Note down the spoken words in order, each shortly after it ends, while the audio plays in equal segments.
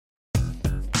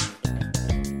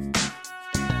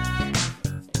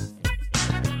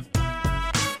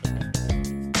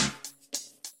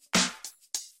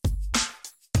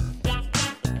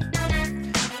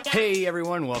Hey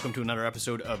everyone, welcome to another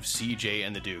episode of CJ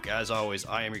and the Duke. As always,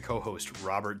 I am your co-host,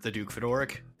 Robert the Duke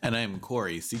Fedoric. And I am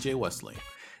Corey, CJ Wesley.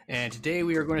 And today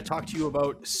we are going to talk to you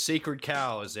about sacred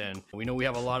cows. And we know we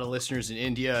have a lot of listeners in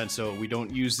India, and so we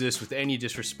don't use this with any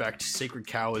disrespect. Sacred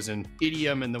cow is an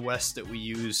idiom in the West that we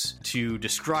use to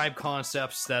describe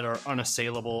concepts that are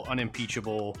unassailable,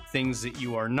 unimpeachable, things that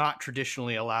you are not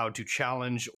traditionally allowed to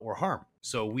challenge or harm.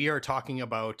 So we are talking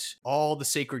about all the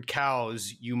sacred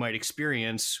cows you might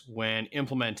experience when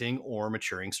implementing or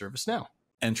maturing ServiceNow.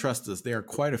 And trust us, there are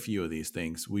quite a few of these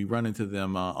things. We run into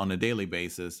them on a daily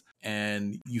basis,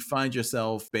 and you find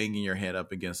yourself banging your head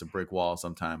up against a brick wall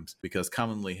sometimes because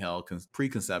commonly held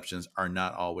preconceptions are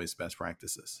not always best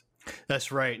practices.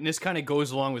 That's right. And this kind of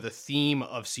goes along with the theme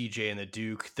of CJ and the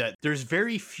Duke, that there's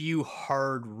very few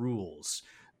hard rules.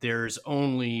 There's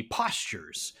only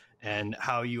postures and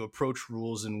how you approach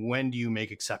rules and when do you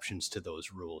make exceptions to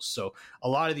those rules. So a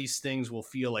lot of these things will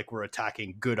feel like we're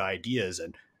attacking good ideas,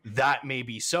 and that may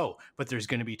be so, but there's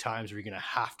going to be times where you're going to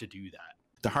have to do that.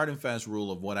 The hard and fast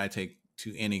rule of what I take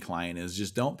to any client is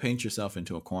just don't paint yourself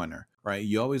into a corner, right?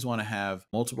 You always want to have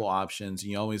multiple options.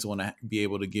 And you always want to be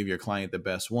able to give your client the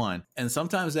best one. And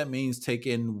sometimes that means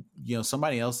taking,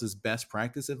 somebody else's best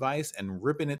practice advice and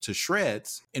ripping it to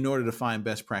shreds in order to find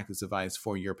best practice advice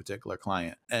for your particular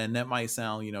client. And that might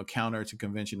sound, counter to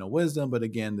conventional wisdom, but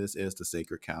again, this is the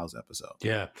Sacred Cows episode.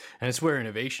 Yeah. And it's where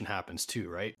innovation happens too,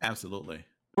 right? Absolutely.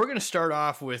 We're going to start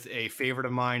off with a favorite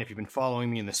of mine. If you've been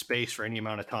following me in the space for any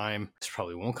amount of time, this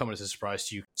probably won't come as a surprise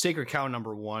to you. Sacred cow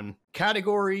number one: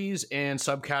 categories and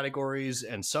subcategories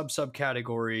and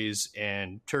subcategories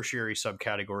and tertiary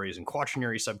subcategories and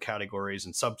quaternary subcategories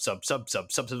and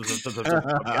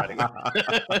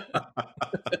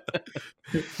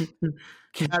subcategories.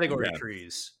 Category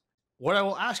trees. What I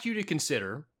will ask you to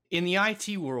consider: in the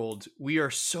IT world, we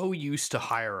are so used to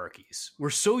hierarchies. We're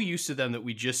so used to them that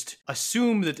we just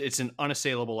assume that it's an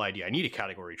unassailable idea. I need a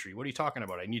category tree. What are you talking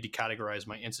about? I need to categorize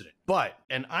my incident. But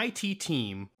an IT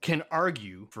team can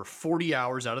argue for 40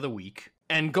 hours out of the week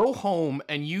and go home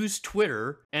and use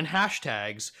Twitter and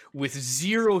hashtags with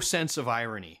zero sense of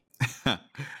irony.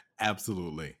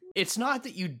 Absolutely. It's not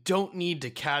that you don't need to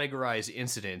categorize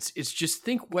incidents. It's just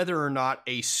think whether or not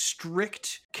a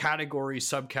strict category,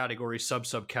 subcategory,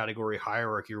 subcategory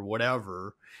hierarchy or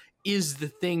whatever is the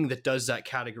thing that does that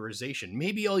categorization.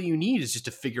 Maybe all you need is just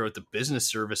to figure out the business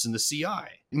service and the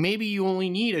CI. Maybe you only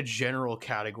need a general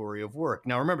category of work.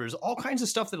 Now, remember, there's all kinds of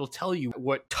stuff that'll tell you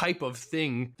what type of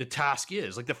thing the task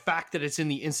is. Like the fact that it's in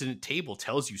the incident table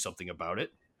tells you something about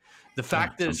it. The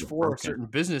fact that it's for a certain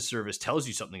business service tells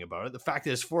you something about it. The fact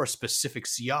that it's for a specific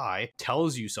CI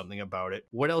tells you something about it.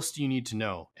 What else do you need to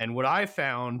know? And what I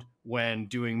found when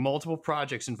doing multiple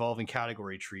projects involving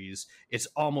category trees, it's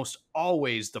almost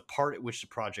always the part at which the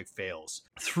project fails.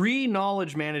 3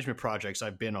 knowledge management projects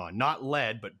I've been on, not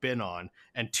led, but been on,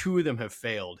 and 2 of them have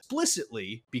failed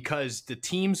explicitly because the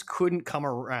teams couldn't come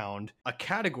around a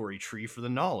category tree for the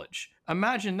knowledge.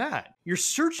 Imagine that. You're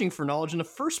searching for knowledge in the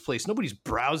first place. Nobody's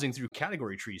browsing through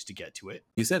category trees to get to it.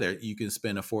 You said that you can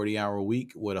spend a 40-hour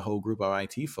week with a whole group of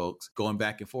IT folks going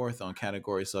back and forth on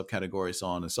categories, subcategories, so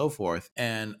on and so forth.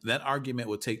 And that argument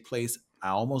will take place, I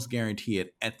almost guarantee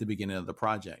it, at the beginning of the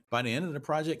project. By the end of the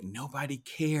project, nobody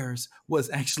cares what's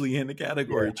actually in the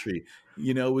category tree.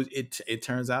 It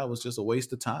turns out it was just a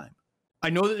waste of time. I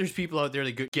know that there's people out there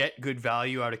that get good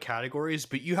value out of categories,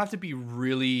 but you have to be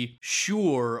really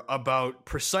sure about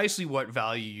precisely what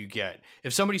value you get.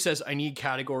 If somebody says, I need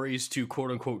categories to quote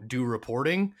unquote do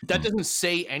reporting, that doesn't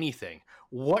say anything.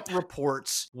 What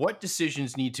reports, what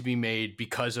decisions need to be made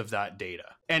because of that data?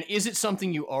 And is it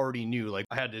something you already knew? Like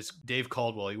I had this Dave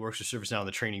Caldwell, he works for ServiceNow in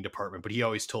the training department, but he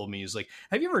always told me, he's like,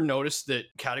 have you ever noticed that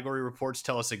category reports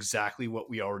tell us exactly what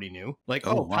we already knew? Like,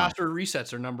 wow. Password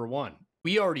resets are number 1.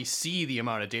 We already see the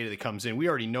amount of data that comes in. We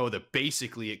already know that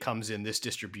basically it comes in this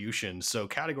distribution. So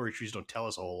category trees don't tell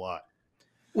us a whole lot.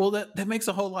 Well, that makes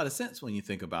a whole lot of sense when you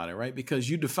think about it, right? Because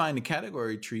you define the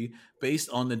category tree based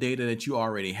on the data that you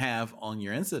already have on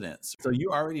your incidents. So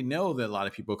you already know that a lot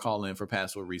of people call in for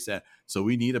password reset. So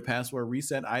we need a password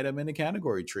reset item in the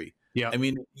category tree. Yeah. I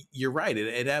mean, you're right.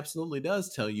 It absolutely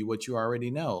does tell you what you already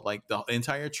know, like the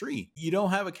entire tree. You don't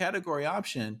have a category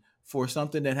option for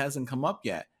something that hasn't come up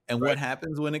yet. And what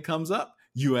happens when it comes up?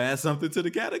 You add something to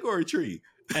the category tree.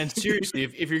 And seriously,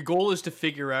 if your goal is to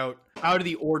figure out of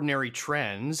the ordinary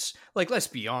trends, like, let's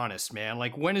be honest, man,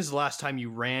 like when is the last time you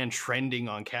ran trending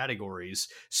on categories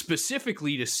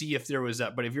specifically to see if there was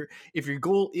that? But if your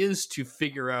goal is to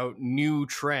figure out new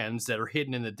trends that are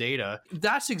hidden in the data,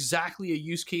 that's exactly a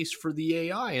use case for the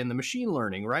AI and the machine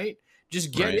learning, right?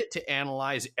 Just get Right. it to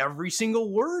analyze every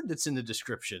single word that's in the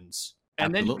descriptions.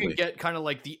 And then you can Absolutely. get kind of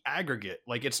like the aggregate.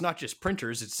 Like it's not just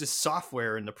printers, it's just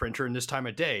software in the printer in this time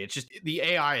of day. It's just the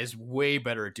AI is way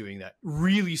better at doing that.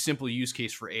 Really simple use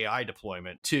case for AI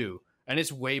deployment too. And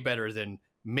it's way better than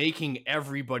making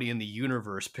everybody in the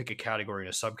universe pick a category and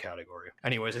a subcategory.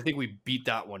 Anyways, I think we beat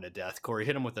that one to death. Corey,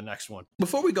 hit him with the next one.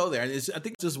 Before we go there, I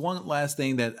think just one last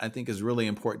thing that I think is really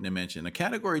important to mention. A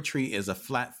category tree is a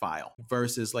flat file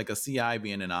versus like a CI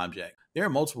being an object. There are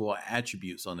multiple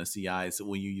attributes on the CI. So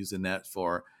when you're using that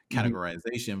for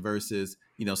categorization versus,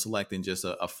 selecting just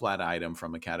a flat item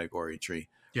from a category tree.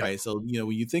 Yeah. Right. So,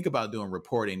 when you think about doing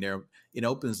reporting it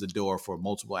opens the door for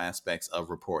multiple aspects of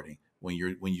reporting when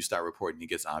you start reporting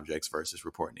against objects versus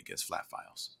reporting against flat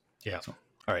files. Yeah. So,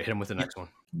 all right. Hit him with the next one.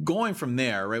 Going from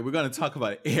there, right, we're going to talk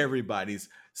about everybody's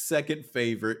second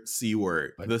favorite C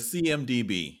word, the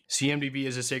CMDB. CMDB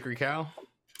is a sacred cow?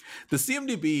 The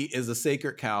CMDB is a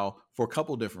sacred cow for a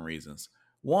couple different reasons.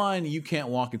 One, you can't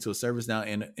walk into a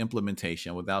ServiceNow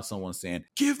implementation without someone saying,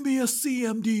 give me a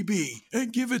CMDB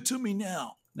and give it to me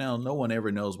now. Now, no one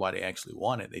ever knows why they actually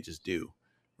want it. They just do,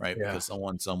 right? Yeah. Because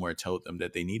someone somewhere told them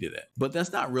that they needed it. But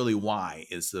that's not really why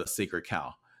it's a sacred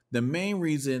cow. The main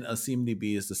reason a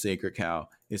CMDB is the sacred cow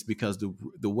is because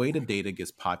the way the data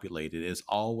gets populated is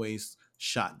always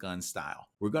shotgun style.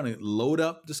 We're going to load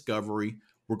up Discovery.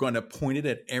 We're going to point it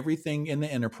at everything in the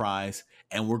enterprise,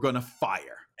 and we're going to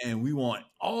fire. And we want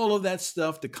all of that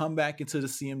stuff to come back into the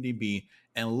CMDB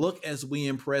and look as we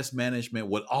impress management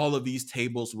with all of these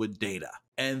tables with data.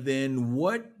 And then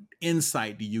what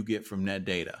insight do you get from that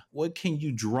data? What can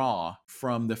you draw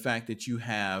from the fact that you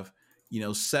have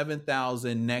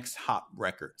 7,000 next hop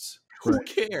records? Who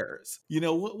cares?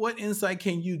 What insight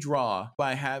can you draw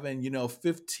by having,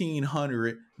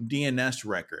 1,500 DNS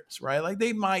records, right? Like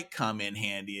they might come in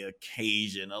handy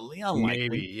occasionally. Unlikely.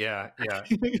 Maybe. Yeah.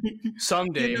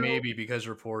 Someday, maybe, because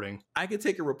reporting. I could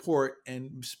take a report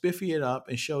and spiffy it up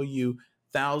and show you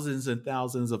thousands and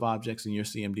thousands of objects in your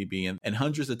CMDB and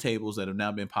hundreds of tables that have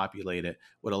now been populated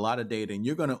with a lot of data. And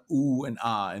you're going to ooh and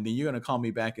ah, and then you're going to call me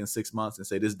back in 6 months and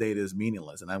say, this data is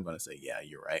meaningless. And I'm going to say, yeah,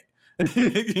 you're right.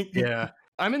 Yeah.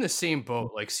 I'm in the same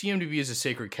boat. Like CMDB is a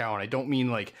sacred cow. And I don't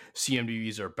mean like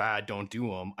CMDBs are bad, don't do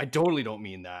them. I totally don't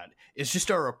mean that. It's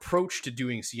just our approach to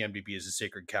doing CMDB as a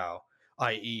sacred cow,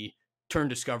 i.e. turn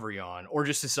Discovery on, or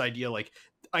just this idea like,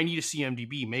 I need a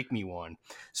CMDB, make me one.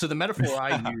 So the metaphor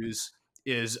I use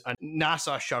is a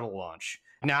NASA shuttle launch.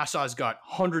 NASA's got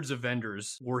hundreds of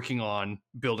vendors working on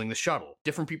building the shuttle.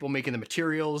 Different people making the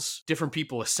materials, different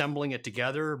people assembling it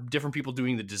together, different people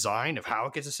doing the design of how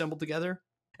it gets assembled together.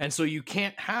 And so you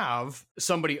can't have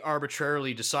somebody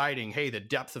arbitrarily deciding, hey, the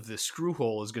depth of this screw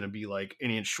hole is going to be like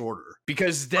an inch shorter,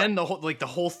 because then the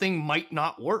whole thing might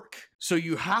not work. So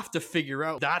you have to figure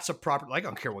out that's a proper, I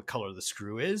don't care what color the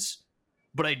screw is,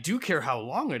 but I do care how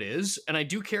long it is, and I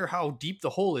do care how deep the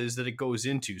hole is that it goes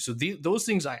into. So those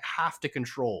things I have to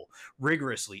control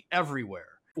rigorously everywhere.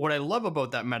 What I love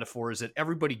about that metaphor is that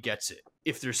everybody gets it.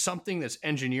 If there's something that's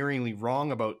engineeringly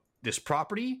wrong about this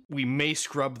property, we may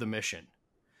scrub the mission.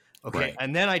 Okay. Right.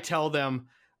 And then I tell them,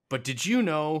 but did you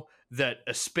know that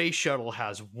a space shuttle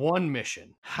has one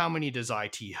mission? How many does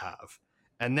IT have?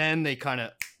 And then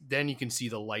then you can see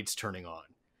the lights turning on.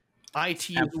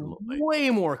 IT Absolutely. Is way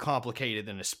more complicated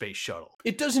than a space shuttle.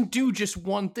 It doesn't do just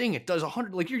one thing. It does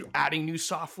 100, like you're adding new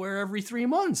software every 3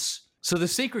 months. So the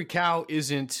sacred cow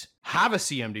isn't have a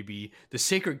CMDB. The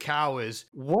sacred cow is,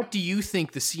 what do you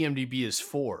think the CMDB is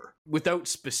for? Without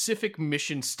specific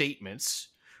mission statements,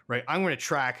 right? I'm going to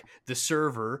track the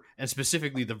server and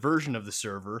specifically the version of the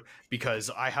server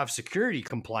because I have security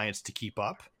compliance to keep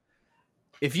up.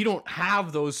 If you don't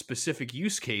have those specific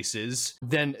use cases,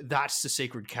 then that's the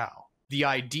sacred cow. The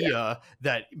idea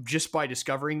that just by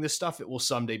discovering this stuff, it will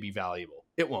someday be valuable.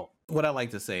 It won't. What I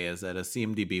like to say is that a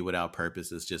CMDB without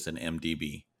purpose is just an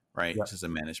MDB, right? Yep. Just a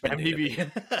management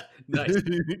MDB. Nice.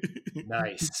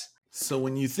 Nice. So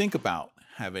when you think about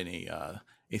having a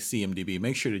CMDB,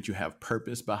 make sure that you have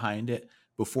purpose behind it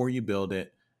before you build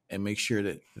it, and make sure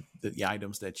that the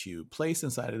items that you place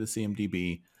inside of the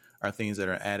CMDB are things that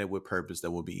are added with purpose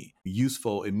that will be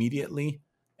useful immediately,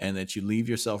 and that you leave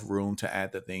yourself room to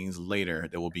add the things later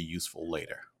that will be useful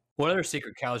later. What other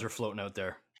sacred cows are floating out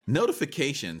there?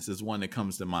 Notifications is one that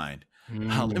comes to mind.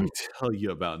 Let me tell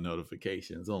you about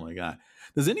notifications. Oh my God.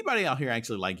 Does anybody out here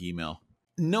actually like email?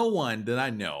 No one that I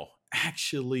know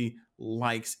actually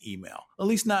likes email, at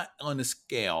least not on the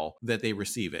scale that they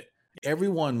receive it.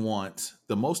 Everyone wants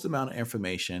the most amount of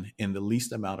information in the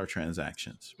least amount of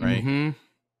transactions, right? Mm-hmm.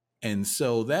 And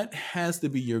so that has to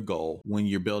be your goal when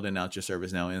you're building out your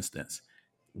ServiceNow instance.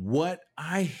 What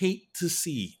I hate to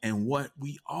see and what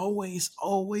we always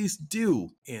do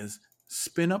is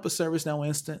spin up a ServiceNow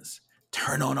instance,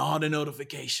 turn on all the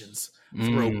notifications,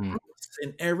 throw Mm, groups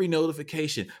in every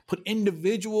notification, put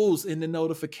individuals in the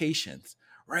notifications,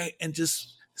 right? And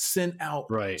just send out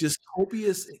right. just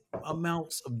copious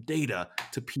amounts of data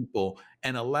to people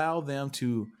and allow them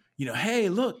to, hey,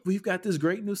 look, we've got this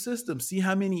great new system. See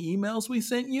how many emails we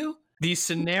sent you? These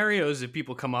scenarios that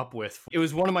people come up with, it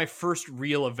was one of my first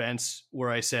real events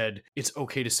where I said, it's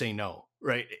okay to say no,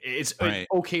 right? It's Right.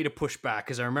 okay to push back.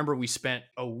 Cause I remember we spent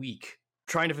a week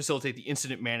trying to facilitate the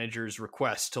incident manager's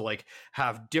request to like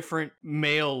have different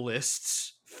mail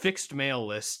lists, fixed mail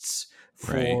lists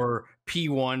Right. for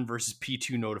P1 versus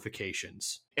P2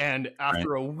 notifications. And Right.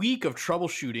 after a week of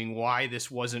troubleshooting why this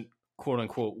wasn't quote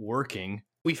unquote working,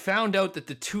 we found out that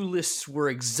the two lists were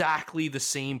exactly the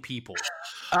same people.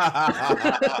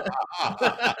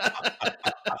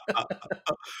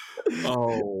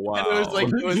 Oh, And it was wow. like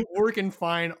it was working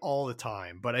fine all the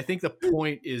time. But I think the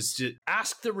point is to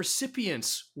ask the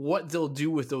recipients what they'll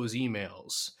do with those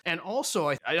emails. And also,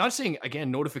 I'm not saying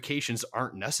again notifications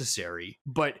aren't necessary,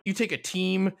 but you take a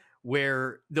team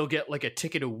where they'll get like a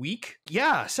ticket a week.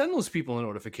 Yeah, send those people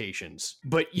notifications.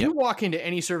 But you Yep. walk into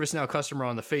any ServiceNow customer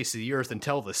on the face of the earth and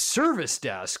tell the service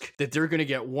desk that they're going to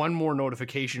get one more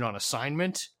notification on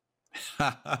assignment.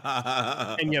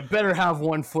 And you better have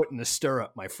one foot in the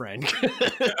stirrup, my friend.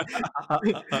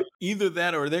 Either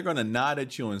that or they're going to nod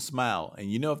at you and smile.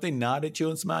 And if they nod at you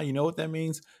and smile, you know what that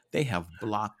means? They have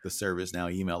blocked the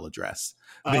ServiceNow email address.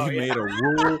 They Oh, yeah. made a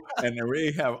rule and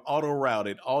they have auto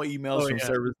routed all emails Oh, from yeah.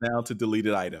 ServiceNow to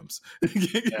deleted items.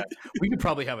 Yeah. We could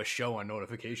probably have a show on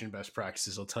notification best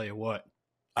practices. I'll tell you what.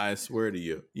 I swear to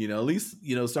you, at least,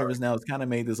 ServiceNow has kind of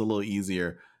made this a little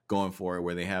easier going forward,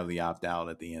 where they have the opt out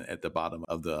at the end, at the bottom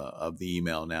of the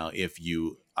email now, if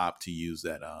you opt to use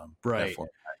that Right. that form.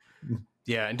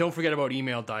 Yeah. And don't forget about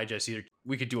email digest either.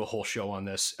 We could do a whole show on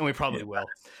this, and we probably will.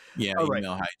 Yeah, All right.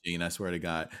 email hygiene. I swear to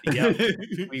God. Yeah.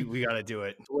 We got to do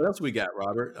it. What else we got,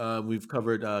 Robert? We've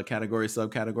covered category,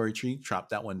 subcategory tree. Chop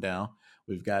that one down.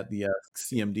 We've got the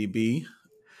CMDB.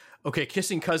 Okay.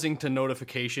 Kissing cousin to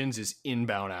notifications is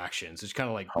inbound actions. It's kind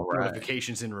of like All right.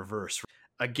 notifications in reverse.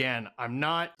 Again, I'm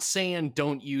not saying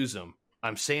don't use them.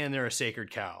 I'm saying they're a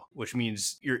sacred cow, which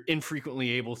means you're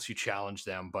infrequently able to challenge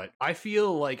them. But I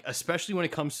feel like, especially when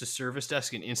it comes to service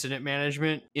desk and incident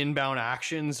management, inbound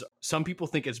actions, some people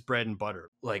think it's bread and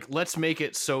butter. Like, let's make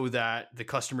it so that the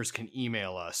customers can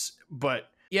email us. But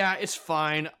yeah, it's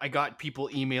fine. I got people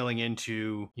emailing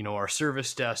into, our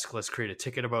service desk. Let's create a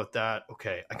ticket about that.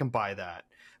 Okay, I can buy that.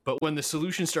 But when the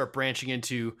solutions start branching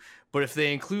into, but if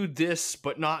they include this,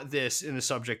 but not this in the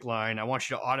subject line, I want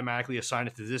you to automatically assign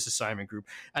it to this assignment group.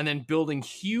 And then building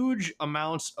huge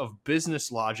amounts of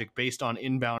business logic based on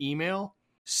inbound email,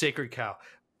 sacred cow.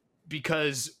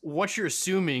 Because what you're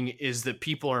assuming is that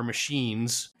people are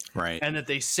machines, Right. and that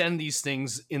they send these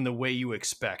things in the way you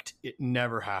expect. It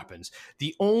never happens.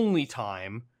 The only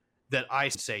time that I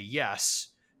say yes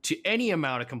to any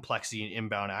amount of complexity in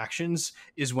inbound actions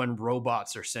is when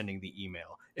robots are sending the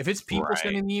email. If it's people Right.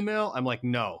 sending the email, I'm like,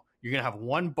 no, you're going to have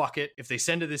one bucket. If they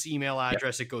send to this email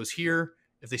address, it goes here.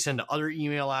 If they send to other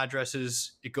email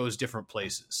addresses, it goes different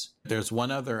places. There's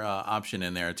one other option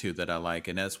in there too that I like,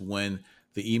 and that's when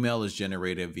the email is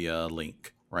generated via a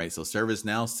link, right? So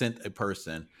ServiceNow sent a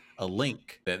person a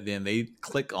link that then they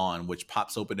click on, which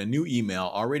pops open a new email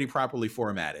already properly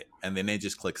formatted, and then they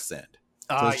just click send.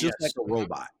 So it's just like a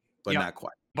robot, but not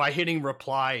quite. By hitting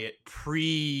reply, it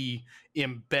pre-embeds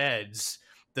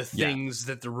the things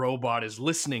that the robot is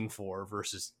listening for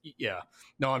versus,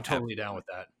 no, I'm totally down with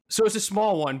that. So it's a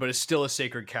small one, but it's still a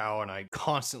sacred cow, and I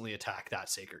constantly attack that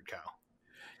sacred cow.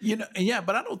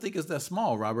 But I don't think it's that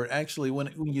small, Robert. Actually,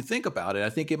 when you think about it, I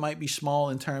think it might be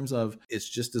small in terms of it's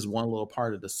just as one little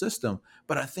part of the system.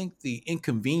 But I think the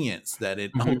inconvenience that it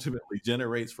ultimately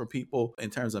generates for people in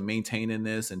terms of maintaining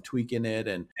this and tweaking it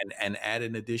and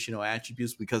adding additional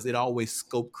attributes, because it always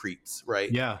scope creeps,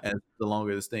 right? Yeah. As the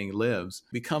longer this thing lives,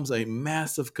 becomes a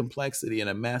massive complexity and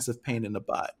a massive pain in the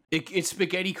butt. It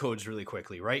spaghetti codes really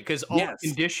quickly, right? Because all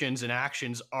conditions and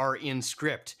actions are in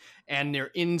script, and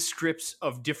they're in scripts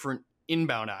of different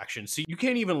inbound actions. So you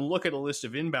can't even look at a list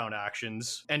of inbound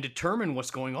actions and determine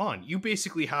what's going on. You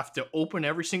basically have to open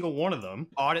every single one of them,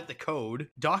 audit the code,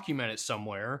 document it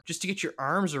somewhere, just to get your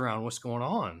arms around what's going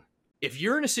on. If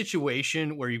you're in a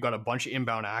situation where you've got a bunch of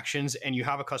inbound actions and you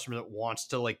have a customer that wants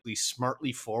to like be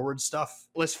smartly forward stuff,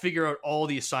 let's figure out all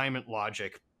the assignment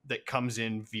logic that comes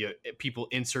in via people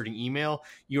inserting email.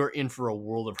 You're in for a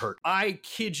world of hurt. I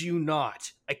kid you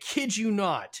not.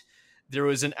 there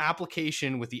was an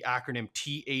application with the acronym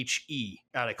THE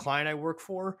at a client I work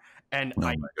for, and Oh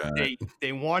my God.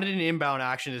 they wanted an inbound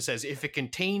action that says if it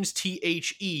contains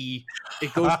THE,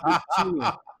 it goes to the queue.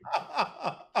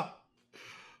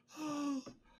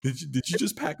 Did you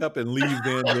just pack up and leave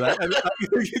then?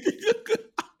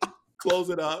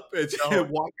 Close it up and No.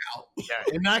 walk out. Yeah,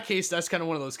 in that case, that's kind of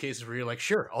one of those cases where you're like,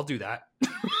 sure, I'll do that.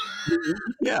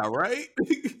 Yeah, right?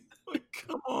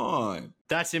 Come on.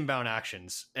 That's inbound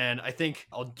actions. And I think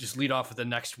I'll just lead off with the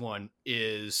next one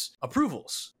is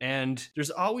approvals. And there's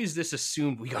always this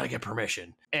assumed we got to get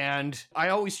permission. And I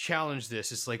always challenge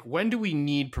this. It's like, when do we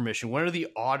need permission? When are the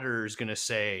auditors going to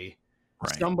say,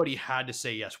 Right. somebody had to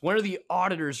say yes? When are the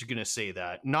auditors going to say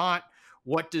that? Not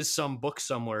what does some book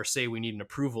somewhere say we need an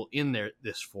approval in there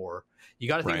this for? You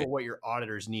got to think Right. about what your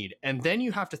auditors need. And then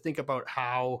you have to think about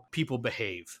how people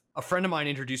behave. A friend of mine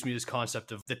introduced me to this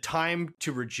concept of the time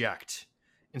to reject.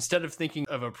 Instead of thinking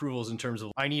of approvals in terms of,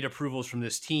 I need approvals from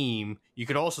this team, you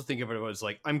could also think of it as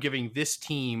like, I'm giving this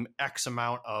team X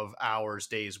amount of hours,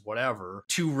 days, whatever,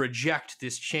 to reject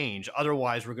this change.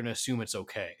 Otherwise, we're going to assume it's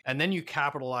okay. And then you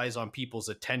capitalize on people's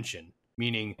attention,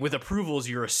 meaning with approvals,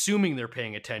 you're assuming they're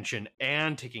paying attention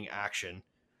and taking action.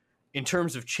 In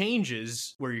terms of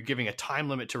changes where you're giving a time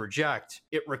limit to reject,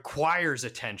 it requires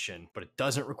attention, but it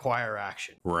doesn't require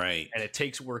action. Right. And it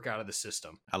takes work out of the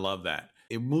system. I love that.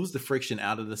 It moves the friction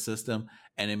out of the system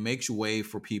and it makes way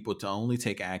for people to only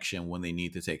take action when they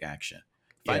need to take action.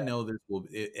 If I know this will,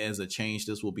 as a change,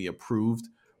 this will be approved.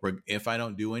 Or if I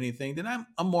don't do anything, then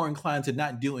I'm more inclined to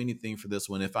not do anything for this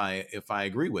one if I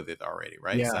agree with it already,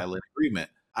 right? Yeah. Silent agreement.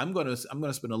 I'm gonna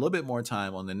spend a little bit more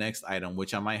time on the next item,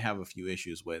 which I might have a few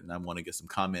issues with, and I want to get some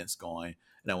comments going,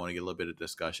 and I want to get a little bit of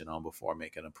discussion on before I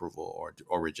make an approval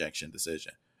or rejection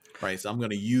decision, right? So I'm going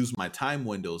to use my time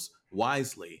windows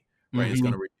wisely, right? Mm-hmm. It's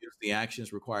going to reduce the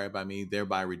actions required by me,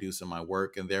 thereby reducing my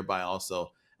work, and thereby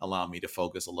also allow me to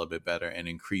focus a little bit better and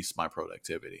increase my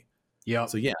productivity. Yeah.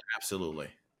 So yeah, absolutely.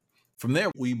 From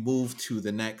there, we move to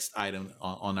the next item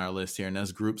on our list here, and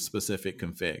that's group-specific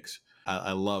configs.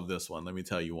 I love this one. Let me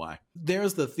tell you why.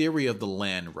 There's the theory of the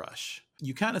land rush.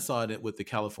 You kind of saw it with the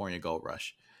California Gold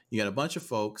Rush. You got a bunch of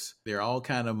folks. They're all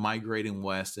kind of migrating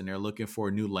west, and they're looking for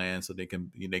new land so they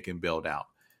can build out.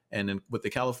 And then with the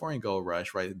California Gold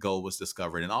Rush, right, gold was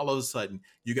discovered, and all of a sudden,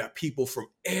 you got people from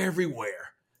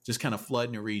everywhere just kind of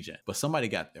flooding the region. But somebody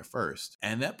got there first.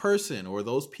 And that person or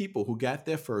those people who got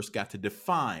there first got to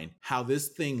define how this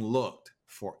thing looked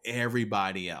for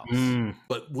everybody else.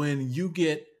 But when you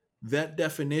get that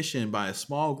definition by a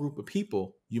small group of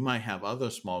people, you might have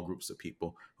other small groups of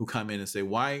people who come in and say,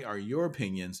 why are your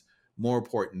opinions more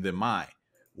important than mine?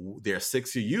 There's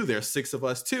 6 of you. There's 6 of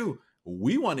us too.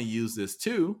 We want to use this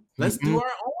too. Let's do our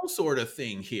own sort of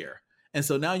thing here. And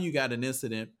so now you got an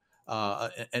incident.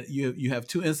 And you have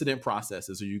 2 incident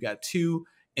processes, or you got 2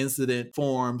 incident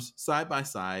forms side by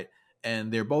side,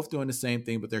 and they're both doing the same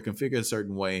thing, but they're configured a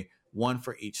certain way, one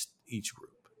for each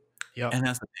group. Yeah. And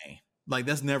that's a pain. Like,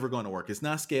 that's never going to work. It's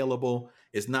not scalable.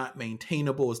 It's not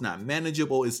maintainable. It's not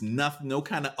manageable. It's nothing, no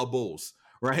kind of abos,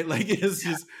 right? Like, it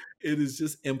is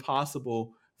just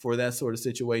impossible for that sort of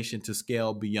situation to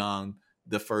scale beyond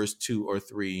the first 2 or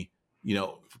 3,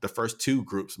 the first 2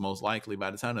 groups, most likely.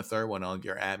 By the time the third one on,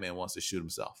 your admin wants to shoot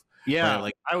himself. Yeah. Right?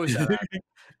 Like, I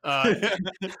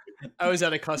was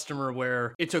at a customer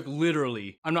where it took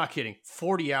literally, I'm not kidding,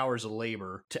 40 hours of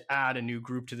labor to add a new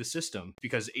group to the system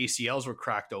because ACLs were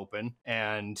cracked open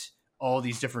and all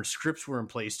these different scripts were in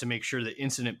place to make sure the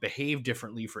incident behaved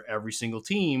differently for every single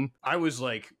team. I was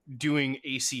like doing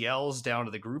ACLs down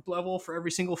to the group level for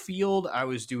every single field. I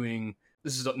was doing,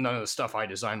 this is none of the stuff I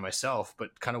designed myself,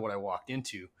 but kind of what I walked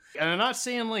into. And I'm not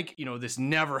saying like, this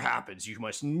never happens. You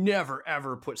must never,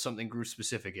 ever put something group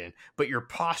specific in, but your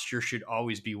posture should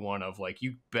always be one of like,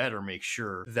 you better make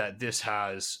sure that this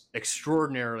has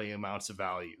extraordinarily amounts of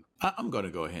value. I'm going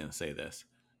to go ahead and say this.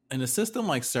 In a system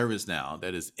like ServiceNow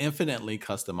that is infinitely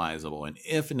customizable and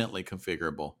infinitely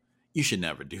configurable, you should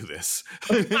never do this.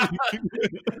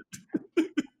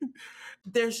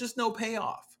 There's just no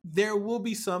payoff. There will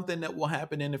be something that will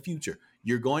happen in the future.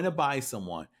 You're going to buy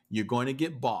someone. You're going to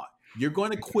get bought. You're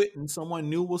going to quit and someone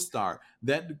new will start.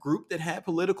 That group that had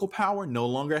political power no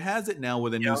longer has it now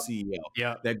with a new CEO.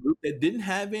 Yeah. That group that didn't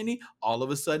have any, all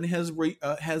of a sudden has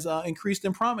increased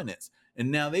in prominence.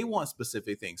 And now they want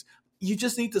specific things. You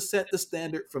just need to set the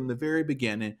standard from the very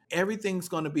beginning. Everything's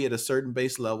going to be at a certain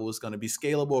base level. It's going to be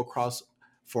scalable across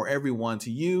for everyone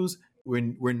to use.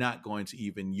 We're not going to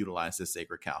even utilize this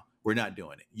sacred cow. We're not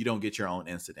doing it. You don't get your own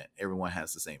incident. Everyone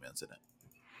has the same incident.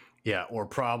 Yeah, or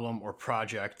problem or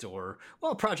project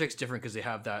project's different because they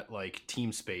have that like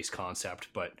team space concept,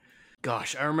 but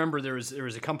Gosh, I remember there was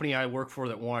a company I worked for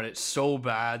that wanted it so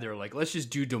bad. They're like, let's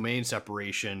just do domain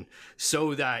separation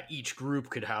so that each group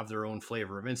could have their own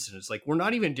flavor of incidents. Like, we're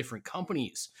not even different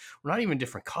companies. We're not even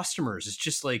different customers. It's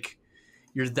just like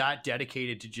you're that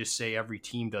dedicated to just say every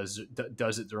team does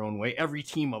it their own way. Every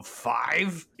team of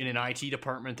 5 in an IT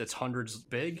department that's hundreds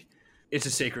big, it's a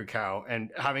sacred cow.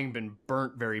 And having been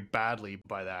burnt very badly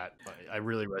by that, I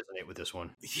really resonate with this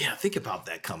one. Yeah, think about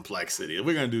that complexity. If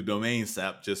we're going to do domain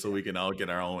sep just so we can all get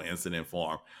our own incident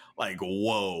form, like,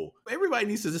 whoa. Everybody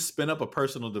needs to just spin up a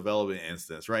personal development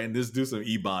instance, right? And just do some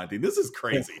e-bonding. This is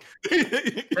crazy.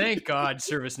 Thank God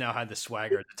ServiceNow had the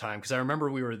swagger at the time, because I remember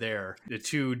we were there, the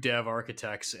 2 dev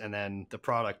architects and then the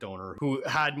product owner who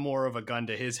had more of a gun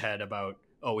to his head about,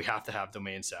 oh, we have to have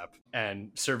domain sep.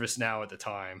 And ServiceNow at the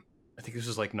time, I think this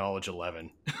was like Knowledge 11.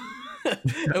 And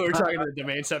we were talking to the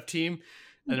domain sep team,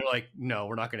 and they're like, no,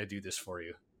 we're not going to do this for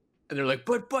you. And they're like,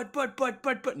 but,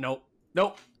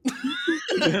 nope.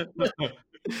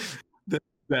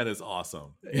 That is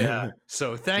awesome. Yeah.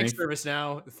 So thanks,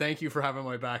 ServiceNow. Thank you for having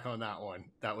my back on that one.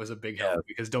 That was a big help,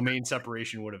 because domain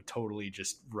separation would have totally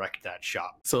just wrecked that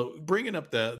shop. So bringing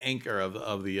up the anchor of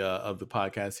the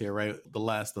podcast here, right? The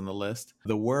last on the list,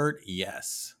 the word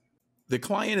yes. The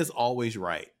client is always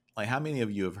right. Like, how many of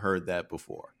you have heard that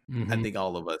before? Mm-hmm. I think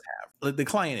all of us have. Like, the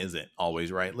client isn't always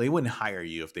right. They wouldn't hire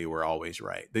you if they were always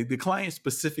right. The client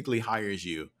specifically hires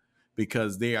you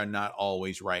because they are not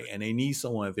always right, and they need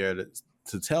someone there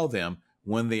to tell them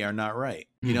when they are not right.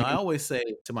 You know, I always say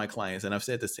to my clients, and I've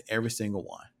said this to every single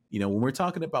one, you know, when we're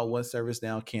talking about what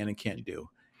ServiceNow can and can't do,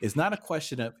 it's not a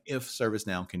question of if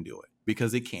ServiceNow can do it,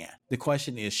 because it can. The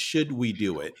question is, should we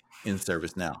do it in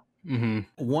ServiceNow? Mm-hmm.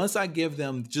 Once I give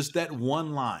them just that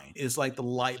one line, it's like the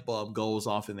light bulb goes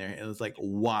off in there, and it's like,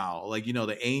 wow, like, you know,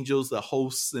 the angels, the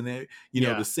hosts, and it, you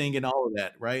know, the singing, all of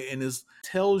that, right? And it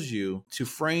tells you to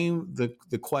frame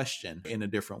the question in a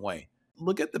different way.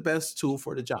 Look at the best tool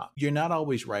for the job. You're not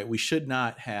always right. We should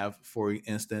not have, for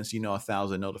instance,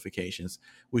 1,000 notifications.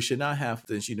 We should not have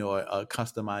this, a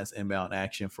customized inbound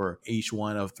action for each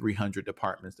one of 300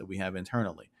 departments that we have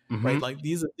internally, right? Like,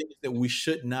 these are things that we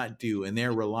should not do. And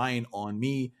they're relying on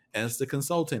me as the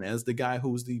consultant, as the guy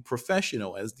who's the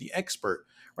professional, as the expert,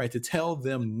 right? To tell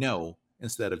them no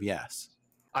instead of yes.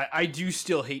 I do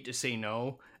still hate to say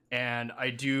no. And I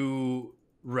do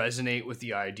resonate with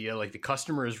the idea, like, the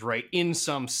customer is right in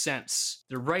some sense.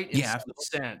 They're right in some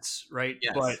sense, right?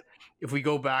 Yes. But if we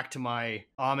go back to my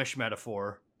Amish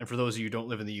metaphor, and for those of you who don't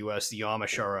live in the US, the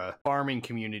Amish are a farming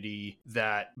community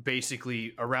that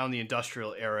basically around the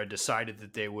industrial era decided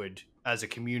that they would, as a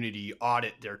community,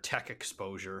 audit their tech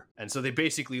exposure. And so they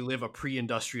basically live a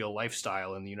pre-industrial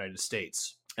lifestyle in the United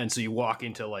States. And so you walk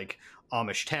into like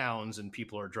Amish towns and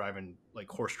people are driving like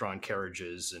horse-drawn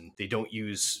carriages, and they don't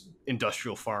use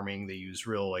industrial farming. They use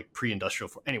real like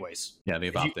pre-industrial. Anyways. Yeah,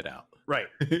 they've opted out. Right.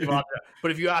 They've opted out.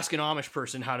 But if you ask an Amish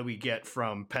person, how do we get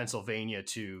from Pennsylvania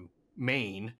to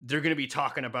Maine, they're going to be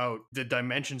talking about the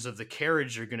dimensions of the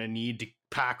carriage they're going to need to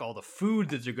pack all the food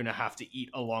that they're going to have to eat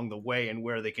along the way, and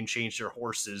where they can change their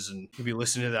horses. And you'll be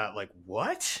listening to that like,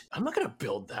 what? I'm not going to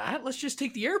build that. Let's just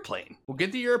take the airplane. We'll get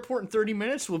to the airport in 30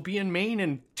 minutes. We'll be in Maine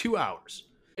in 2 hours.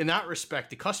 In that respect,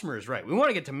 the customer is right. We want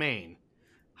to get to Maine.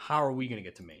 How are we going to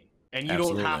get to Maine? And you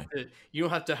don't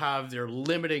have to have their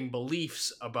limiting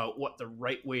beliefs about what the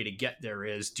right way to get there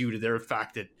is, due to their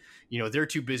fact that, they're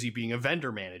too busy being a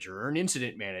vendor manager or an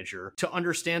incident manager to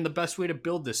understand the best way to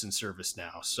build this in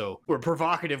ServiceNow. So we're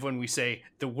provocative when we say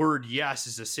the word yes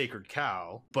is a sacred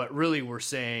cow, but really we're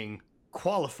saying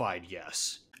qualified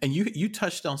yes. And you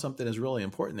touched on something that's really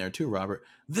important there too, Robert.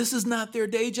 This is not their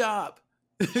day job.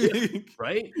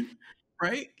 Right?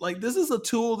 Right? Like, this is a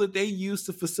tool that they use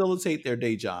to facilitate their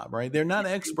day job, right? They're not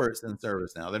experts in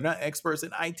ServiceNow. They're not experts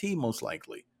in IT, most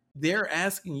likely. They're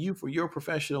asking you for your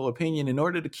professional opinion in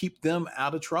order to keep them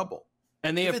out of trouble.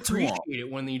 And they appreciate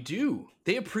it when they do.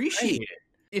 They appreciate it.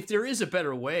 If there is a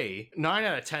better way, 9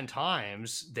 out of 10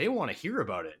 times, they want to hear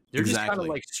about it. They're just kind of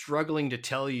like struggling to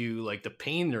tell you like the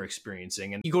pain they're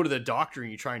experiencing. And you go to the doctor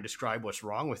and you try and describe what's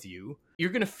wrong with you.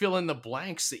 You're going to fill in the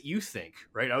blanks that you think,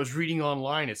 right? I was reading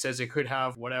online. It says it could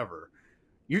have whatever.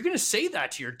 You're going to say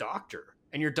that to your doctor.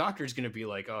 And your doctor is going to be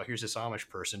like, oh, here's this Amish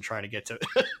person trying to get to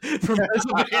from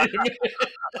Pennsylvania.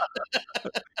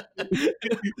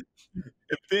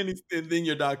 And then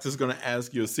your doctor's going to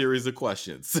ask you a series of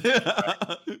questions.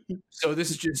 So this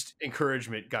is just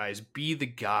encouragement, guys. Be the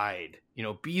guide.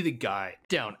 Be the guide.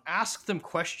 Ask them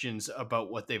questions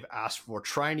about what they've asked for,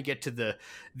 trying to get to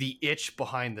the itch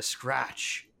behind the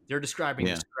scratch. They're describing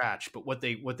Yeah. the scratch, but what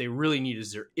they really need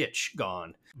is their itch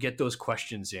gone. Get those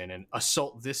questions in and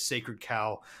assault this sacred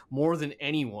cow more than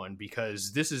anyone,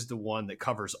 because this is the one that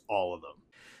covers all of them.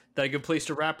 That a good place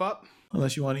to wrap up?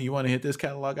 Unless you want to hit this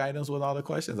catalog items with all the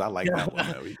questions. I like that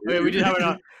one.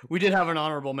 We did have an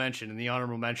honorable mention, and the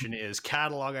honorable mention is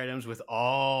catalog items with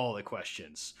all the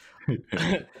questions.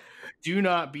 Do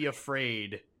not be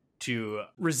afraid to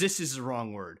resist is the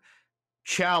wrong word.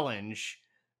 Challenge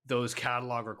those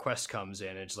catalog requests comes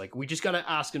in. It's like, we just got to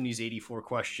ask them these 84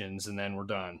 questions and then we're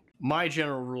done. My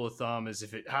general rule of thumb is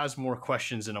if it has more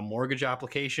questions than a mortgage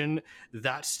application,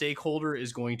 that stakeholder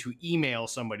is going to email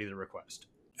somebody the request.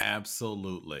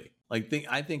 Absolutely. I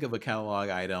think of a catalog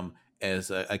item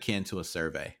as akin to a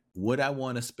survey. Would I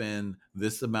want to spend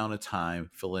this amount of time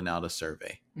filling out a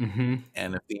survey? Mm-hmm.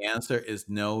 And if the answer is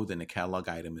no, then the catalog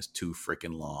item is too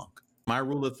freaking long. My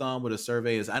rule of thumb with a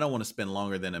survey is I don't want to spend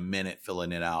longer than a minute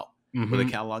filling it out. Mm-hmm. With a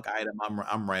catalog item,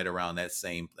 I'm right around that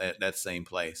same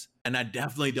place. And I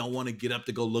definitely don't want to get up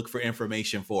to go look for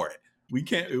information for it. We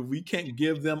can't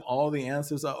give them all the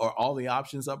answers or all the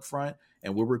options up front,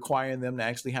 and we're requiring them to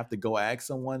actually have to go ask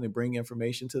someone to bring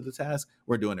information to the task.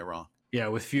 We're doing it wrong. Yeah,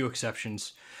 with few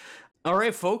exceptions. All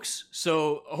right, folks.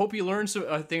 So I hope you learned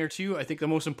a thing or two. I think the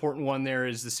most important one there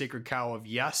is the sacred cow of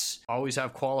yes. Always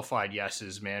have qualified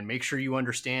yeses, man. Make sure you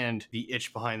understand the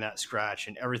itch behind that scratch,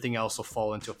 and everything else will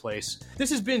fall into place.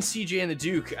 This has been CJ and the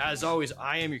Duke. As always,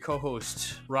 I am your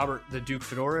co-host, Robert the Duke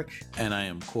Fedoruk. And I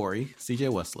am Corey CJ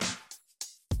Wesley.